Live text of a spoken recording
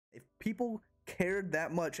people cared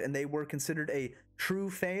that much and they were considered a true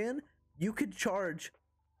fan, you could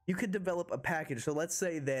develop a package. So let's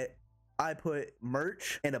say that I put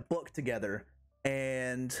merch and a book together,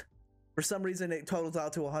 and for some reason it totals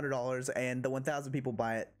out to $100, and the 1,000 people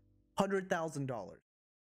buy it, $100,000.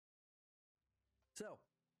 So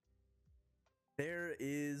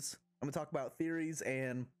I'm gonna talk about theories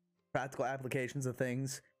and practical applications of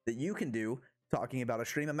things that you can do talking about a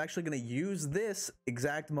stream. I'm actually gonna use this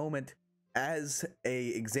exact moment as a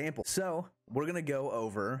example. So we're gonna go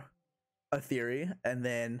over a theory and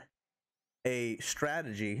then a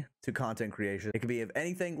strategy to content creation. It could be of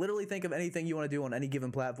anything. Literally think of anything you want to do on any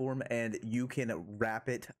given platform and you can wrap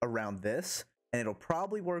it around this, and it'll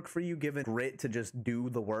probably work for you given grit to just do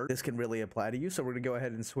the work. This can really apply to you. So we're gonna go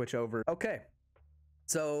ahead and switch over. Okay,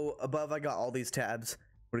 so above I got all these tabs.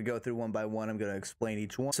 We're gonna go through one by one. I'm gonna explain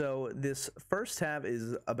each one. So this first tab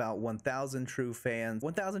is about 1,000 true fans.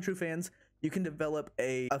 1,000 true fans, you can develop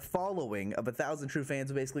a following of 1,000 true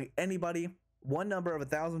fans. Basically anybody, one number of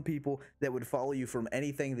 1,000 people that would follow you from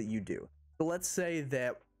anything that you do. So let's say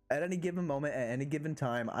that at any given moment, at any given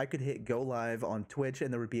time, I could hit go live on Twitch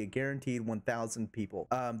and there would be a guaranteed 1,000 people.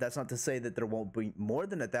 That's not to say that there won't be more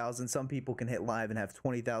than 1,000. Some people can hit live and have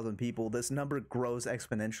 20,000 people. This number grows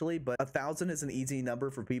exponentially, but 1,000 is an easy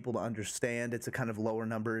number for people to understand. It's a kind of lower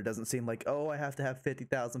number. It doesn't seem like, oh, I have to have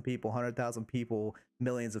 50,000 people, 100,000 people,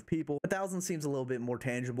 millions of people. 1,000 seems a little bit more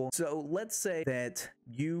tangible. So let's say that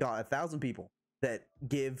you got 1,000 people that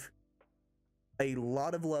give a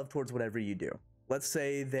lot of love towards whatever you do. Let's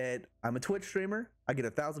say that I'm a Twitch streamer. I get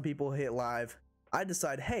 1,000 people hit live. I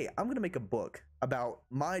decide, hey, I'm gonna make a book about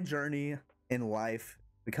my journey in life,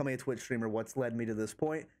 becoming a Twitch streamer, what's led me to this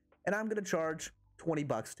point, and I'm gonna charge 20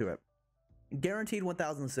 bucks to it. Guaranteed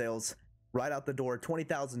 1,000 sales right out the door,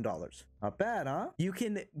 $20,000. Not bad, huh? You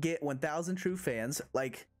can get 1,000 true fans.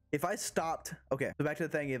 Like if I stopped, okay, so back to the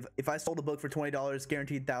thing, if I sold a book for $20,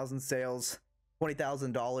 guaranteed 1,000 sales,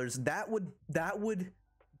 $20,000, that would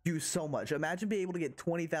do so much. Imagine being able to get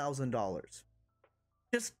 $20,000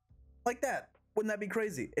 just like that. Wouldn't that be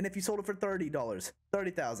crazy? And if you sold it for $30,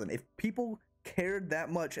 30,000. If people cared that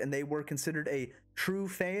much and they were considered a true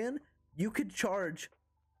fan, you could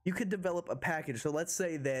develop a package. So let's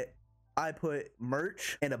say that I put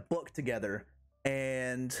merch and a book together,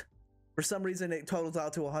 and for some reason it totals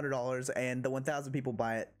out to $100, and the 1,000 people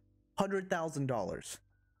buy it, $100,000.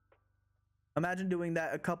 Imagine doing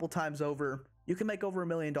that a couple times over. You can make over $1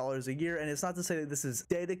 million a year. And it's not to say that this is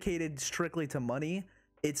dedicated strictly to money.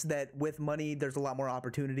 It's that with money, there's a lot more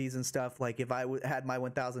opportunities and stuff. Like if I had my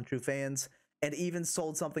 1,000 true fans and even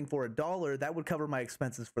sold something for $1, that would cover my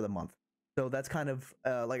expenses for the month. So that's kind of,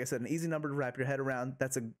 like I said, an easy number to wrap your head around.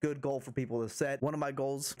 That's a good goal for people to set. One of my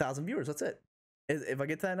goals, 1,000 viewers, that's it. If I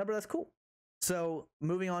get to that number, that's cool. So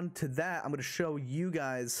moving on to that, I'm going to show you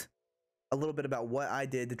guys a little bit about what I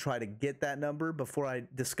did to try to get that number before I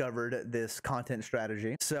discovered this content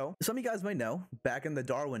strategy. So some of you guys may know, back in the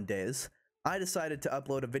Darwin days, I decided to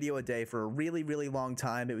upload a video a day for a really, really long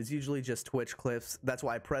time. It was usually just Twitch clips. That's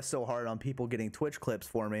why I pressed so hard on people getting Twitch clips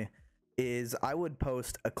for me, is I would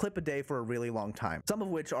post a clip a day for a really long time, some of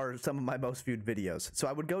which are some of my most viewed videos. So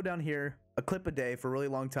I would go down here, a clip a day for a really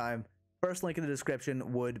long time. First link in the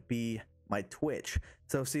description would be my Twitch.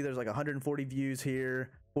 So see, there's like 140 views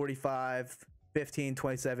here, 45, 15,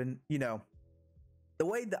 27, you know. The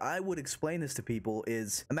way that I would explain this to people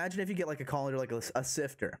is, imagine if you get like a colander, like a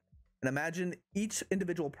sifter, and imagine each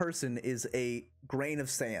individual person is a grain of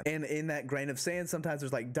sand, and in that grain of sand sometimes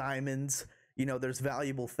there's like diamonds, you know, there's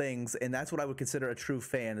valuable things, and that's what I would consider a true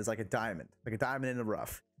fan, is like a diamond in the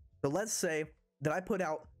rough. So let's say that I put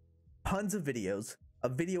out tons of videos, a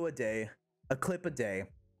video a day, a clip a day,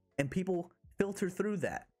 and people filter through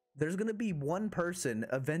that. There's going to be one person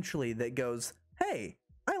eventually that goes, hey,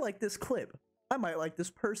 I like this clip. I might like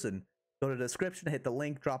this person. Go to the description, hit the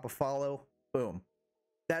link, drop a follow, boom.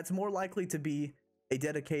 That's more likely to be a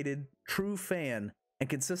dedicated, true fan and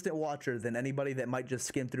consistent watcher than anybody that might just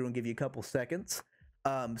skim through and give you a couple seconds.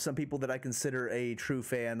 Some people that I consider a true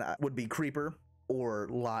fan would be Creeper or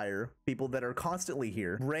Liar. People that are constantly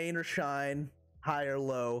here. Rain or shine, high or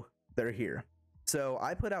low, they're here. So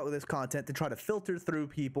I put out this content to try to filter through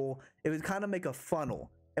people. It would kind of make a funnel.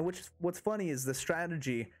 And what's funny is the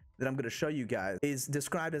strategy that I'm going to show you guys is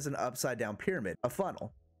described as an upside down pyramid, a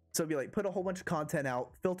funnel. So it'd be like, put a whole bunch of content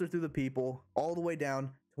out, filter through the people all the way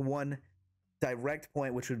down to one direct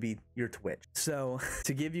point, which would be your Twitch. So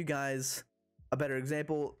to give you guys a better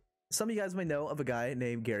example, some of you guys may know of a guy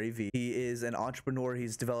named Gary Vee. He is an entrepreneur.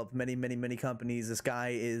 He's developed many companies. This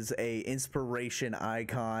guy is a inspiration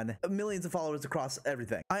icon, millions of followers across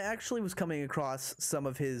everything. I actually was coming across some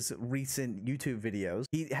of his recent YouTube videos.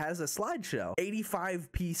 He has a slideshow,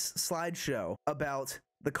 85-piece slideshow about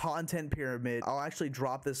the content pyramid. I'll actually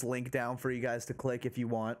drop this link down for you guys to click if you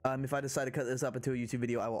want. If I decide to cut this up into a YouTube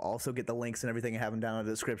video, I will also get the links and everything and have them down in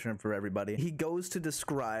the description for everybody. He goes to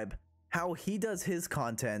describe how he does his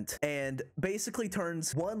content and basically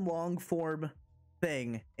turns one long form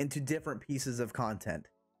thing into different pieces of content.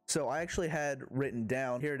 So I actually had written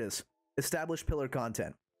down, here it is, established pillar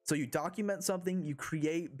content. So you document something, you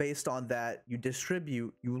create based on that, you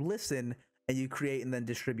distribute, you listen, and you create and then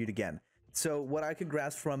distribute again. So what I could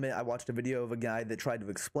grasp from it, I watched a video of a guy that tried to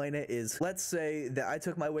explain it, is let's say that I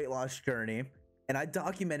took my weight loss journey and I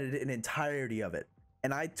documented an entirety of it.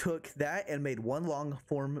 And I took that and made one long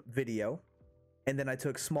form video, and then I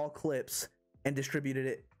took small clips and distributed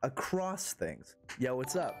it across things. Yo,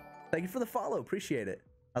 what's up? Thank you for the follow. Appreciate it.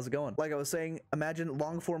 How's it going? Like I was saying, imagine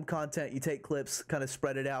long form content. You take clips, kind of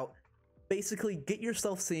spread it out. Basically, get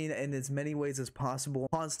yourself seen in as many ways as possible.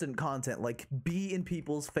 Constant content, like be in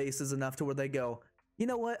people's faces enough to where they go, you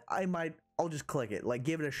know what? I'll just click it, like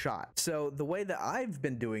give it a shot. So the way that I've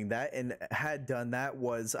been doing that and had done that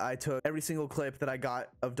was I took every single clip that I got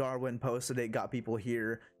of Darwin, posted it, got people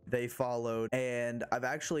here, they followed. And I've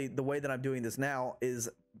actually, the way that I'm doing this now is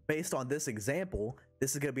based on this example.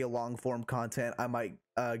 This is going to be a long form content. I might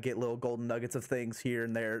get little golden nuggets of things here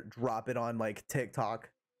and there, drop it on like TikTok,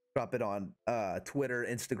 drop it on Twitter,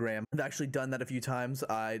 Instagram. I've actually done that a few times.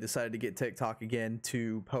 I decided to get TikTok again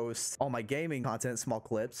to post all my gaming content, small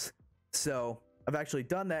clips. So I've actually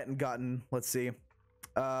done that and gotten, let's see,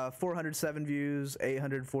 407 views,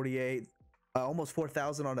 848, almost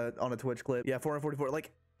 4,000 on a Twitch clip. Yeah, 444.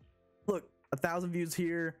 Like, look, 1,000 views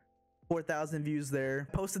here, 4,000 views there.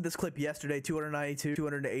 Posted this clip yesterday, 292,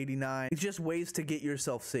 289. It's just ways to get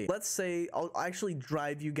yourself seen. Let's say I'll actually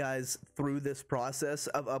drive you guys through this process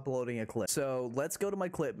of uploading a clip. So let's go to my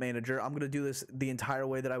clip manager. I'm gonna do this the entire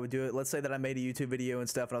way that I would do it. Let's say that I made a YouTube video and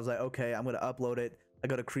stuff, and I was like, okay, I'm gonna upload it. I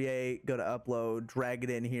go to create, go to upload, drag it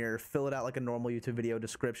in here, fill it out like a normal YouTube video,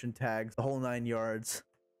 description, tags, the whole 9 yards.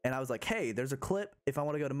 And I was like, hey, there's a clip. If I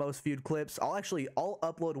want to go to most viewed clips, I'll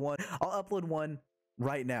upload one. I'll upload one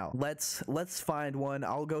right now. Let's find one.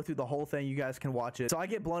 I'll go through the whole thing. You guys can watch it. So I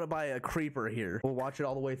get blown up by a creeper here. We'll watch it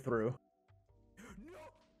all the way through. No.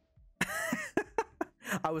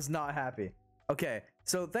 I was not happy. Okay,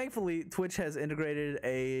 so thankfully Twitch has integrated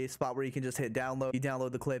a spot where you can just hit download. You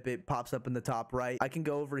download the clip, it pops up in the top right. I can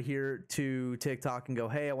go over here to TikTok and go,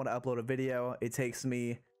 hey, I want to upload a video. It takes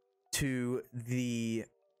me to the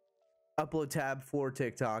upload tab for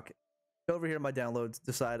TikTok. Go over here to my downloads,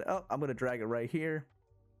 decide, oh, I'm gonna drag it right here.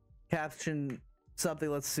 Caption something,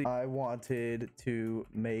 let's see. I wanted to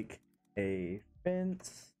make a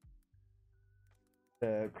fence.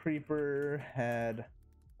 The creeper had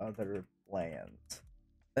other plans.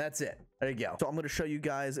 That's it. There you go. So I'm going to show you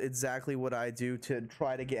guys exactly what I do to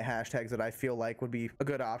try to get hashtags that I feel like would be a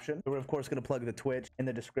good option. We're of course going to plug the Twitch in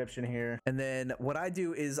the description here. And then what I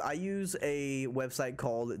do is I use a website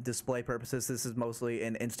called Display Purposes. This is mostly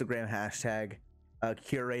an Instagram hashtag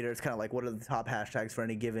curator. It's kind of like what are the top hashtags for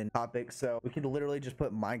any given topic. So we can literally just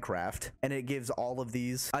put Minecraft and it gives all of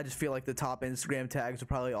these. I just feel like the top Instagram tags would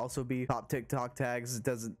probably also be top TikTok tags. It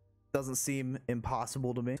doesn't seem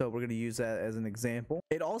impossible to me, so we're going to use that as an example.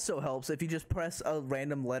 It also helps if you just press a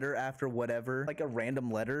random letter after whatever, like a random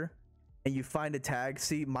letter, and you find a tag.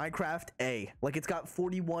 See, Minecraft A, like it's got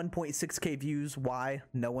 41.6k views. Why?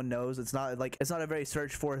 No one knows. It's not a very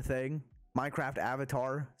searched for thing. Minecraft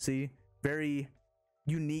avatar, see, very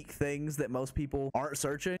unique things that most people aren't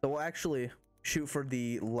searching. So we'll actually shoot for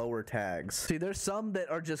the lower tags. See, there's some that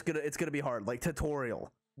are just it's gonna be hard, like tutorial.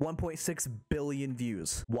 1.6 billion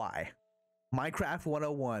views. Why? Minecraft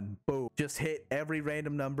 101. Boom. Just hit every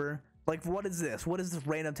random number. Like, what is this? What is this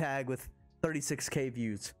random tag with 36k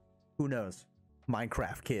views? Who knows?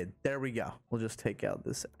 Minecraft kid. There we go. We'll just take out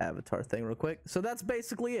this avatar thing real quick. So that's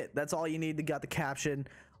basically it. That's all you need to got the caption.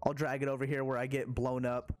 I'll drag it over here where I get blown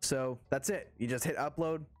up. So that's it. You just hit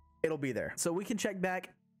upload. It'll be there. So we can check back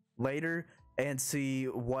later and see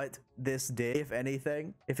what this did, if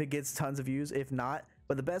anything, if it gets tons of views, if not.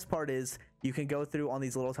 But the best part is you can go through on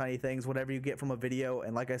these little tiny things, whatever you get from a video.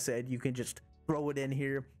 And like I said, you can just throw it in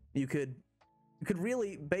here. You could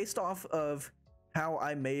really, based off of how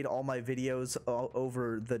I made all my videos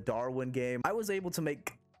over the Darwin game, I was able to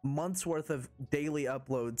make months worth of daily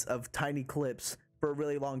uploads of tiny clips for a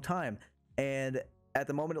really long time. And at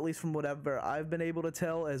the moment, at least from whatever I've been able to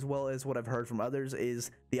tell, as well as what I've heard from others,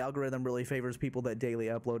 is the algorithm really favors people that daily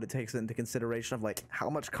upload. It takes into consideration of like how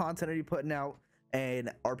much content are you putting out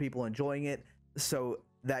and are people enjoying it. So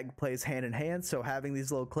that plays hand in hand. So having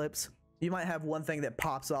these little clips, you might have one thing that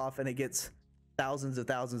pops off and it gets thousands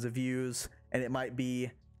of views, and it might be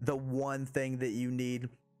the one thing that you need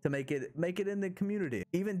to make it in the community.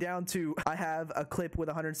 Even down to, I have a clip with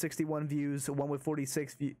 161 views, one with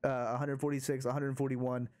 146,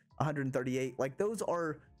 141, 138. Like, those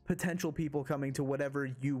are potential people coming to whatever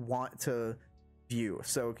you want to view.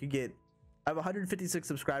 So you get, I have 156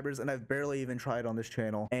 subscribers, and I've barely even tried on this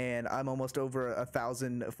channel, and I'm almost over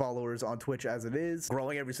 1,000 followers on Twitch as it is,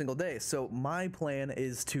 growing every single day. So my plan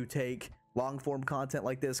is to take long form content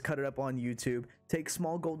like this, cut it up on YouTube, take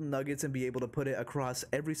small golden nuggets and be able to put it across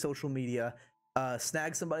every social media,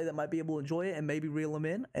 snag somebody that might be able to enjoy it and maybe reel them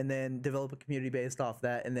in, and then develop a community based off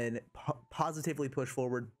that, and then positively push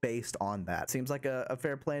forward based on that. Seems like a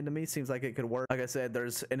fair plan to me. Seems like it could work. Like I said,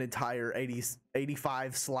 there's an entire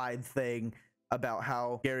 85 slide thing about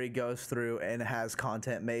how Gary goes through and has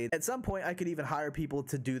content made. At some point, I could even hire people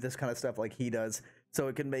to do this kind of stuff like he does, so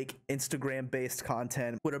it can make Instagram-based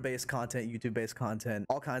content, Twitter-based content, YouTube-based content,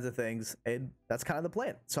 all kinds of things, and that's kind of the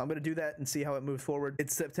plan. So I'm going to do that and see how it moves forward.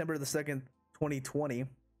 It's September the 2nd, 2020,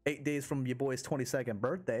 8 days from your boy's 22nd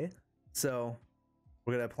birthday, so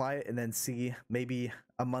we're going to apply it and then see maybe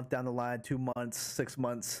a month down the line, 2 months, 6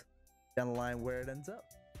 months down the line where it ends up.